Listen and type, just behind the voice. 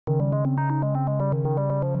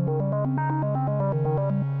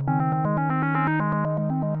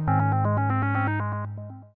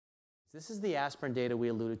This is the aspirin data we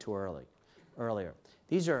alluded to earlier.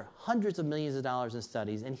 These are hundreds of millions of dollars in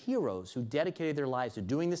studies and heroes who dedicated their lives to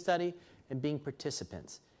doing the study and being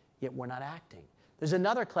participants, yet we're not acting. There's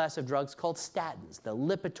another class of drugs called statins, the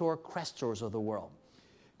Lipitor, Crestors of the world,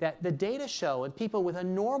 that the data show in people with a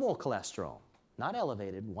normal cholesterol, not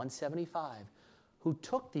elevated, 175, who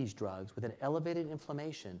took these drugs with an elevated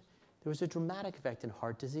inflammation, there was a dramatic effect in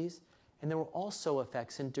heart disease, and there were also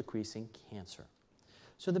effects in decreasing cancer.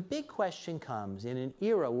 So the big question comes in an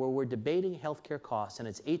era where we're debating healthcare costs and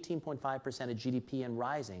it's 18.5% of GDP and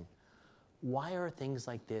rising, why are things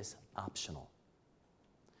like this optional?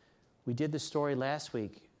 We did the story last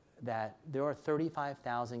week that there are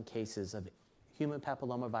 35,000 cases of human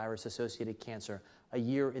papillomavirus-associated cancer a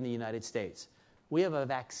year in the United States. We have a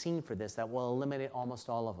vaccine for this that will eliminate almost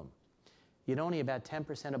all of them. Yet only about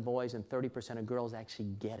 10% of boys and 30% of girls actually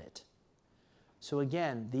get it. So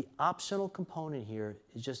again, the optional component here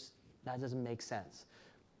is just, that doesn't make sense.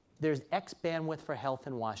 There's X bandwidth for health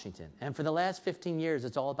in Washington, and for the last 15 years,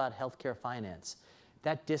 it's all about healthcare finance.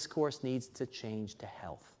 That discourse needs to change to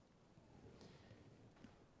health.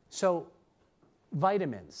 So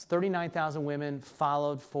vitamins, 39,000 women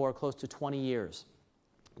followed for close to 20 years.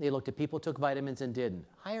 They looked at people who took vitamins and didn't.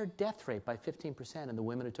 Higher death rate by 15% in the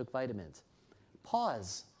women who took vitamins.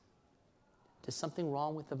 Pause. Is something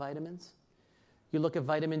wrong with the vitamins? You look at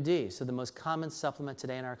vitamin D, so the most common supplement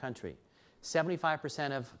today in our country.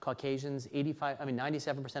 75% of Caucasians,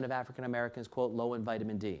 97% of African Americans, quote, low in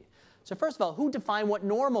vitamin D. So first of all, who defined what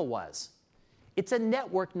normal was? It's a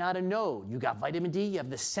network, not a node. You got vitamin D, you have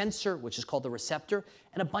the sensor, which is called the receptor,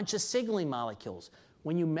 and a bunch of signaling molecules.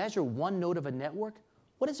 When you measure one node of a network,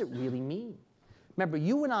 what does it really mean? Remember,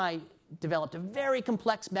 you and I developed a very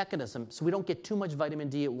complex mechanism so we don't get too much vitamin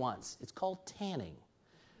D at once. It's called tanning,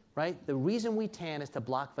 right? The reason we tan is to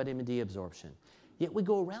block vitamin D absorption. Yet we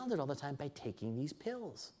go around it all the time by taking these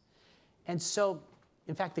pills. And so,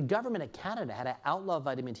 in fact, the government of Canada had to outlaw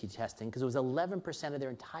vitamin D testing because it was 11% of their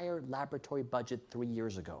entire laboratory budget 3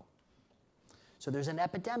 years ago. So there's an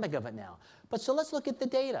epidemic of it now. But so let's look at the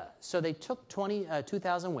data. So they took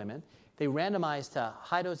 2,000 women. They randomized to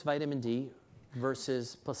high-dose vitamin D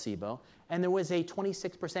versus placebo, and there was a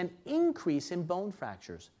 26% increase in bone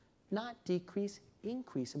fractures. Not decrease,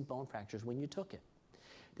 increase in bone fractures when you took it.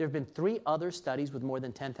 There have been 3 other studies with more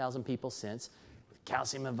than 10,000 people since, with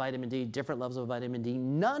calcium and vitamin D, different levels of vitamin D.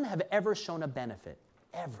 None have ever shown a benefit,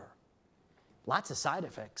 ever. Lots of side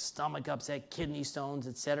effects, stomach upset, kidney stones,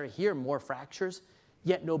 etc. Here, more fractures,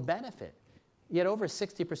 yet no benefit. Yet over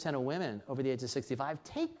 60% of women over the age of 65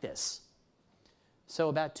 take this. So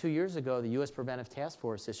about 2 years ago, the U.S. Preventive Task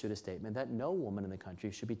Force issued a statement that no woman in the country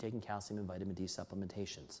should be taking calcium and vitamin D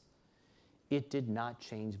supplementations. It did not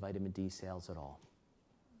change vitamin D sales at all.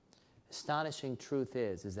 Astonishing truth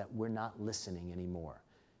is that we're not listening anymore.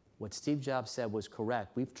 What Steve Jobs said was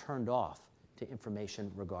correct. We've turned off to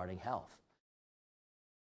information regarding health.